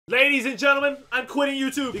Ladies and gentlemen, I'm quitting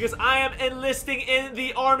YouTube because I am enlisting in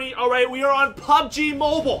the army. Alright, we are on PUBG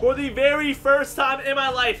Mobile. For the very first time in my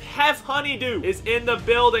life, Hef Honeydew is in the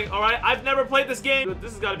building. Alright, I've never played this game, but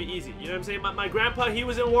this has got to be easy. You know what I'm saying? My grandpa, he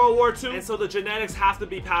was in World War II, and so the genetics have to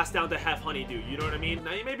be passed down to Hef Honeydew. You know what I mean?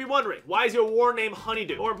 Now, you may be wondering, why is your war name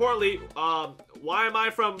Honeydew? More importantly, why am I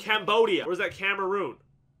from Cambodia? Or is that Cameroon?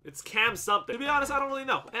 It's Cam something. To be honest, I don't really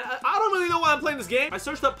know. And I don't really know why I'm playing this game. I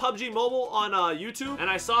searched up PUBG Mobile on YouTube, and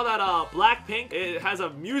I saw that Blackpink, it has a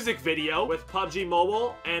music video with PUBG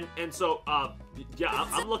Mobile, and so, yeah,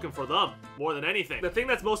 I'm looking for them more than anything. The thing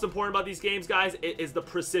that's most important about these games, guys, is the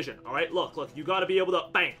precision, all right? Look, you gotta be able to,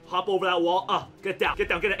 bang, hop over that wall, get down,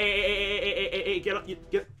 get up,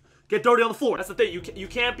 get dirty on the floor. That's the thing. You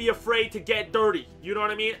can't be afraid to get dirty. You know what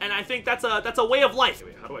I mean? And I think that's a way of life.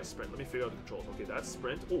 Wait, how do I sprint? Let me figure out the controls. Okay, that's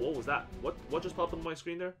sprint. Oh, what was that? What just popped up on my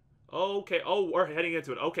screen there? Okay. Oh, we're heading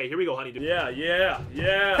into it. Okay, here we go, Honeydew. Yeah.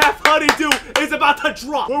 Hef Honeydew is about to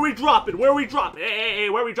drop. Where are we dropping? Where are we dropping? Hey,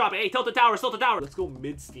 where are we dropping? Hey, tilt the tower, tilt the tower. Let's go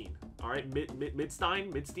Midstein. All right,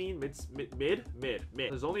 Midstein.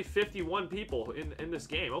 There's only 51 people in this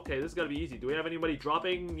game. Okay, this is gotta be easy. Do we have anybody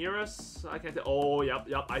dropping near us? I can't tell. Oh, yep.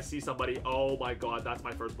 I see somebody. Oh my God, that's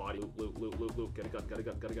my first body. Loot. Get a gun. Go.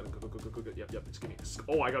 Yep. Just give me.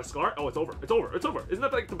 Oh, I got a scar. Oh, it's over. Isn't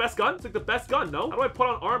that like the best gun? It's like the best gun. No? How do I put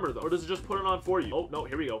on armor though? Or does it just put it on for you? Oh no,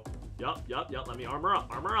 here we go. Yup. Let me armor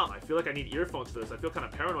up. I feel like I need earphones for this. I feel kind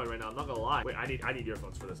of paranoid right now. I'm not gonna lie. Wait, I need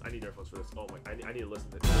earphones for this. Oh my, I need to listen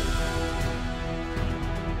to this.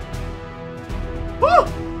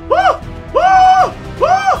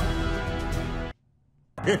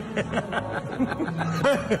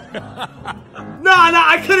 No,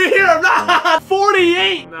 I couldn't hear him.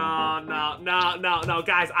 48. No,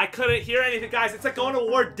 guys, I couldn't hear anything, guys. It's like going to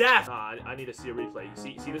war death. I need to see a replay.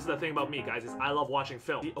 See, this is the thing about me, guys, is I love watching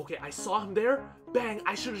film. See, okay, I saw him there. Bang!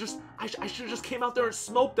 I should have just came out there and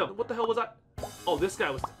smoked him. What the hell was that? Oh, this guy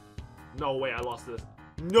was. No way, I lost this.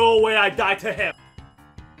 No way, I died to him.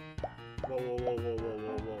 Whoa.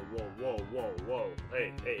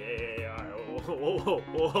 Hey, whoa,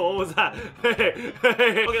 what was that? Hey.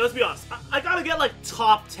 Okay, let's be honest. I gotta get like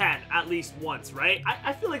top 10 at least once, right?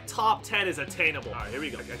 I feel like top 10 is attainable. All right, here we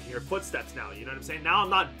go. I can hear footsteps now, you know what I'm saying? Now I'm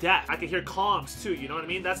not deaf. I can hear comms too, you know what I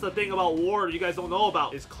mean? That's the thing about war you guys don't know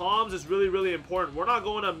about, is comms is really important. We're not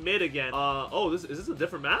going to mid again. Oh, is this a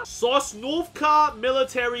different map? Sosnovka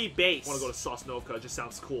Military Base. I wanna go to Sosnovka, it just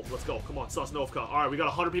sounds cool. Let's go, come on, Sosnovka. All right, we got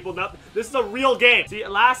 100 people now. This is a real game. See,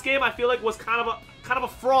 last game I feel like was kind of a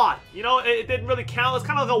fraud. You know, it didn't really count. It's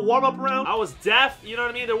kind of like a warm-up round. I was deaf, you know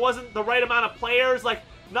what I mean? There wasn't the right amount of players. Like,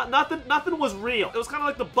 nothing was real. It was kind of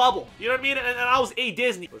like the bubble, you know what I mean? And I was a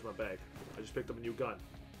Disney. Where's my bag? I just picked up a new gun.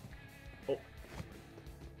 Oh.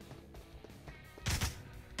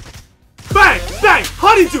 Bang!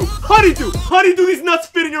 Honeydew, these nuts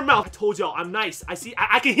fit in your mouth. I told y'all, I'm nice. I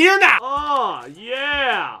can hear now. Oh,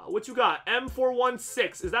 yeah. What you got?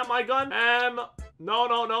 M416. Is that my gun? No.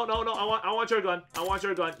 I want your gun.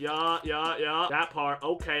 Yeah. That part.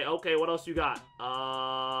 Okay. What else you got?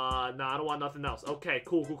 Nah, I don't want nothing else. Okay,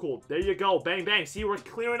 cool. There you go. Bang. See, we're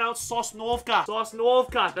clearing out Sosnovka.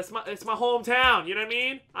 It's my hometown. You know what I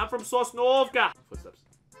mean? I'm from Sosnovka. Footsteps.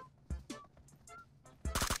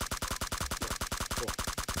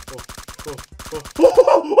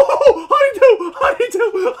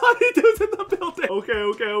 Honeydew's in the building.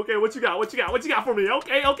 Okay. What you got for me?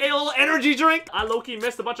 Okay, a little energy drink. I low-key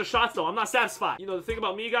missed a bunch of shots though. I'm not satisfied. You know, the thing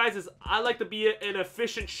about me, guys, is I like to be an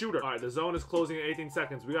efficient shooter. All right, the zone is closing in 18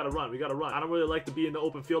 seconds. We gotta run. I don't really like to be in the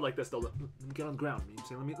open field like this though. Let me get on the ground. You know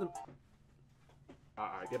what I'm saying? Let me.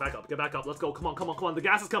 Alright, get back up. Let's go. Come on. The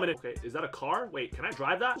gas is coming in. Okay, is that a car? Wait, can I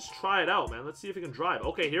drive that? Let's try it out, man. Let's see if we can drive.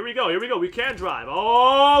 Okay, here we go. We can drive.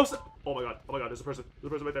 Oh my god. There's a person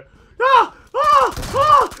right there.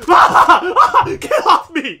 Get off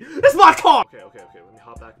me! It's my car! Okay. Let me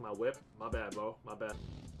hop back in my whip. My bad, bro. My bad.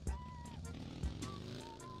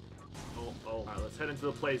 Oh. Alright, let's head into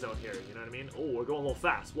the play zone here, you know what I mean? Oh, we're going a little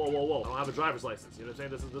fast. Whoa. I don't have a driver's license, you know what I'm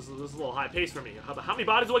saying? This is a little high pace for me. How many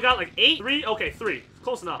bodies do I got? Like 8? 3? Okay, 3.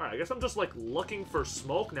 Close enough. Alright, I guess I'm just like looking for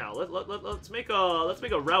smoke now. Let's make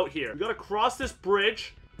a route here. We gotta cross this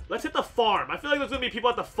bridge. Let's hit the farm. I feel like there's gonna be people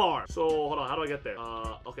at the farm. So, hold on, how do I get there?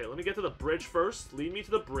 Okay, let me get to the bridge first. Lead me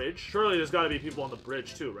to the bridge. Surely there's gotta be people on the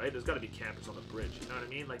bridge too, right? There's gotta be campers on the bridge, you know what I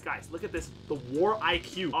mean? Like, guys, look at this. The war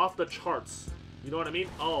IQ off the charts. You know what I mean?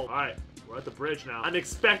 Oh, alright. We're at the bridge now. I'm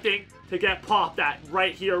expecting to get popped at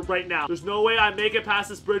right here, right now. There's no way I make it past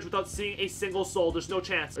this bridge without seeing a single soul. There's no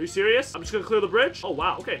chance. Are you serious? I'm just gonna clear the bridge? Oh,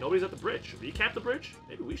 wow. Okay, nobody's at the bridge. Should we camp the bridge?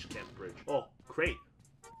 Maybe we should camp the bridge. Oh, great.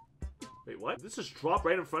 Wait, what? This just dropped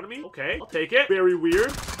right in front of me? Okay, I'll take it. Very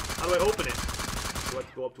weird. How do I open it? Do I have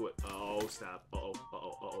to go up to it? Oh, snap. Uh-oh.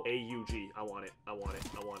 Uh-oh. Uh-oh. AUG. I want it. I want it.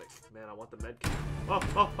 I want it. Man, I want the med kit. Oh,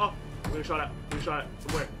 oh, oh. I'm getting shot at. I'm getting shot at.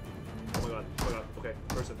 From where? Oh my god. Oh my god. Okay.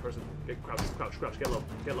 Person. Get crouch. Get low.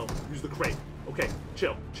 Use the crate. Okay.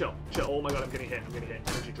 Chill. Oh my god. I'm getting hit.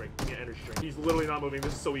 Energy drink. Give me an energy drink. He's literally not moving.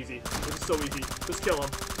 This is so easy. Just kill him.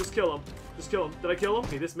 Did I kill him?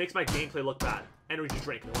 Okay, this makes my gameplay look bad. Energy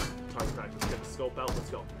drink. You know what? Target practice. Let's get the scope out.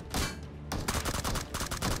 Let's go.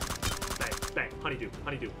 Bang. Honeydew.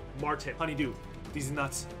 Martin. Honeydew. These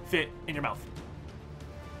nuts fit in your mouth.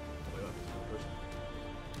 Oh my god.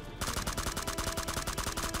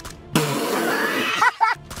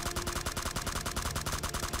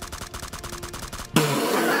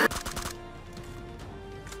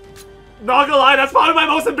 Not gonna lie, that's probably my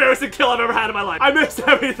most embarrassing kill I've ever had in my life. I missed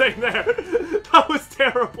everything there. That was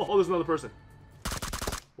terrible. Oh, there's another person.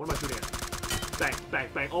 What am I shooting at?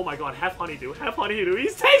 Bang. Oh my god, have honeydew.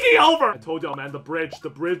 He's taking over! I told y'all, man, the bridge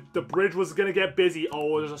was gonna get busy.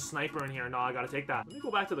 Oh, there's a sniper in here. No, I gotta take that. Let me go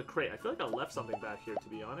back to the crate. I feel like I left something back here, to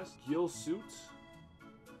be honest. Gill suit.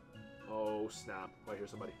 Oh, snap. Oh, I hear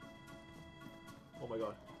somebody. Oh my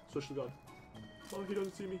god. Switch the gun. Oh, he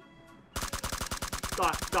doesn't see me.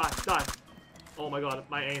 Die. Oh my god,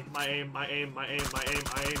 my aim. This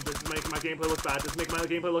is making my gameplay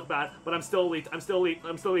look bad. But I'm still elite. Let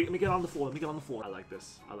me get on the floor. I like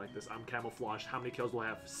this. I'm camouflaged. How many kills do I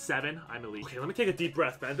have? 7. I'm elite. Okay, let me take a deep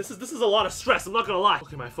breath, man. This is a lot of stress. I'm not gonna lie.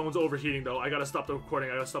 Okay, my phone's overheating though. I gotta stop the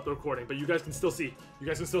recording. But you guys can still see.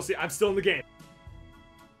 I'm still in the game.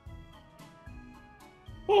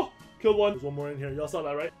 Oh, killed one. There's one more in here. Y'all saw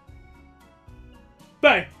that, right?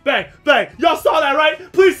 Bang! Y'all saw that,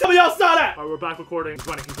 right? Please tell me y'all saw that! Alright, we're back recording. He's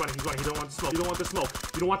running. He don't want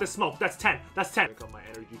the smoke. That's 10. Pick up my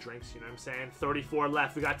energy drinks, you know what I'm saying? 34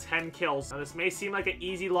 left. We got 10 kills. Now, this may seem like an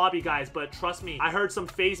easy lobby, guys, but trust me, I heard some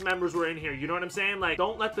FaZe members were in here. You know what I'm saying? Like,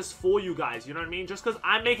 don't let this fool you guys. You know what I mean? Just because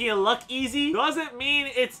I'm making it look easy doesn't mean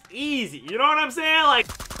it's easy. You know what I'm saying? Like,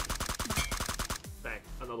 bang.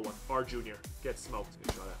 Another one. R Junior. Get smoked.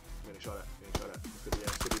 I'm getting shot at. This could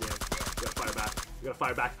be the end. We gotta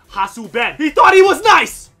fire back. Hasu Ben. He thought he was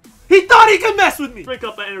nice. He thought he could mess with me. Drink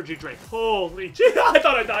up an energy drink. Holy shit. I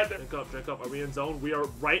thought I died there. Drink up. Are we in zone? We are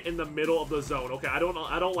right in the middle of the zone. Okay, I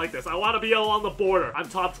don't like this. I want to be along the border. I'm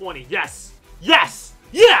top 20. Yes.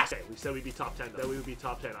 Okay, we said we'd be top 10 though. We would be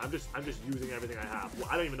top 10. I'm just using everything I have. Well,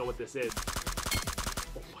 I don't even know what this is.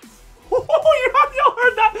 Oh my. Y'all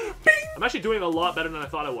heard that? Bing! I'm actually doing a lot better than I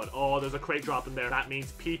thought I would. Oh, there's a crate drop in there. That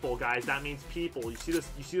means people, guys. That means people. You see this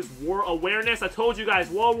war awareness? I told you guys,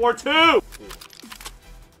 World War II.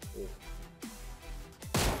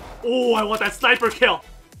 Oh, I want that sniper kill.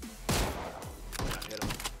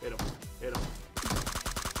 Hit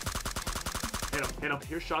him.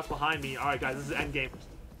 Here's shots behind me. All right, guys, this is end game.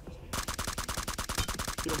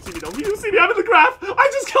 You don't see me though. You don't see me. I'm in the graph.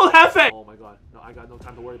 I just killed Jefe. Oh my god. No, I got no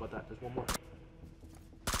time to worry about that. There's one more.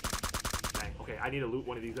 Bang. Okay, I need to loot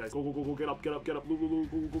one of these guys. Go. Get up. Loot.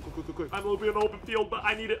 Quick. I'm over in an open field, but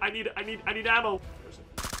I need ammo.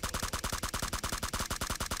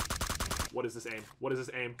 What is this aim?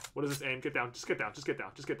 Get down. Just get down.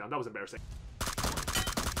 That was embarrassing.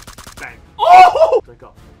 Bang. Oh! Drink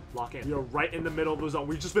up. Lock in. We are right in the middle of the zone.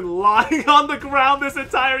 We've just been lying on the ground this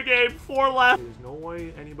entire game. 4 left. There's no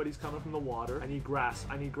way anybody's coming from the water. I need grass.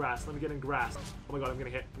 Let me get in grass. Oh my god, I'm gonna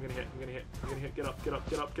hit. Get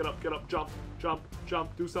up.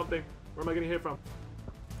 Jump. Do something. Where am I gonna hit from?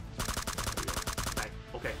 Bang.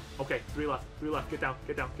 Okay. 3 left. Get down.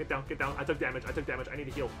 I took damage. I need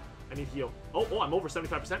to heal. Oh, I'm over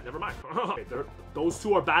 75%. Never mind. Okay, those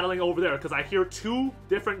two are battling over there because I hear 2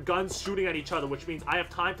 different guns shooting at each other, which means I have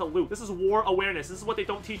time to loot. This is war awareness. This is what they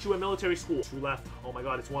don't teach you in military school. 2 left. Oh my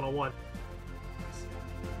god, it's 1-on-1.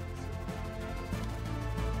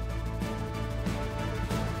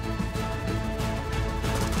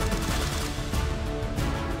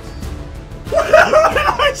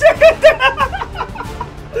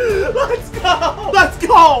 Let's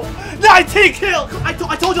go! 19 kills! I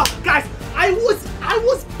told y'all, guys, I was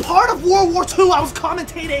part of World War II. I was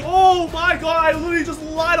commentating. Oh my god, I literally just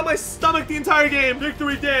lied on my stomach the entire game.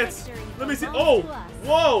 Victory dance. Let me see. Oh,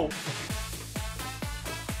 whoa.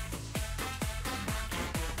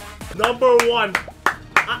 Number 1.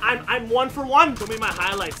 I'm 1 for 1. Show me my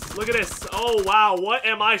highlights. Look at this. Oh wow, what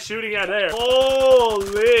am I shooting at there?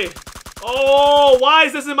 Holy. Oh, why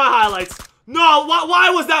is this in my highlights? No, why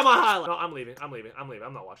was that my highlight? No, I'm leaving. I'm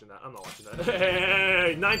not watching that.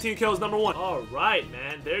 Hey, 19 kills, number 1. All right,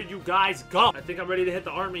 man. There you guys go. I think I'm ready to hit the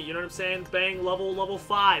army. You know what I'm saying? Bang, level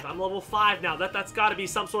 5. I'm level 5 now. That's got to be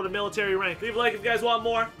some sort of military rank. Leave a like if you guys want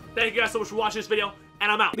more. Thank you guys so much for watching this video.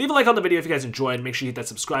 and I'm out. Leave a like on the video if you guys enjoyed. Make sure you hit that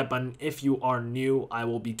subscribe button. If you are new, I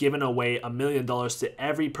will be giving away $1 million to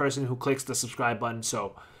every person who clicks the subscribe button.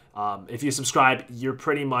 So if you subscribe, you're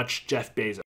pretty much Jeff Bezos.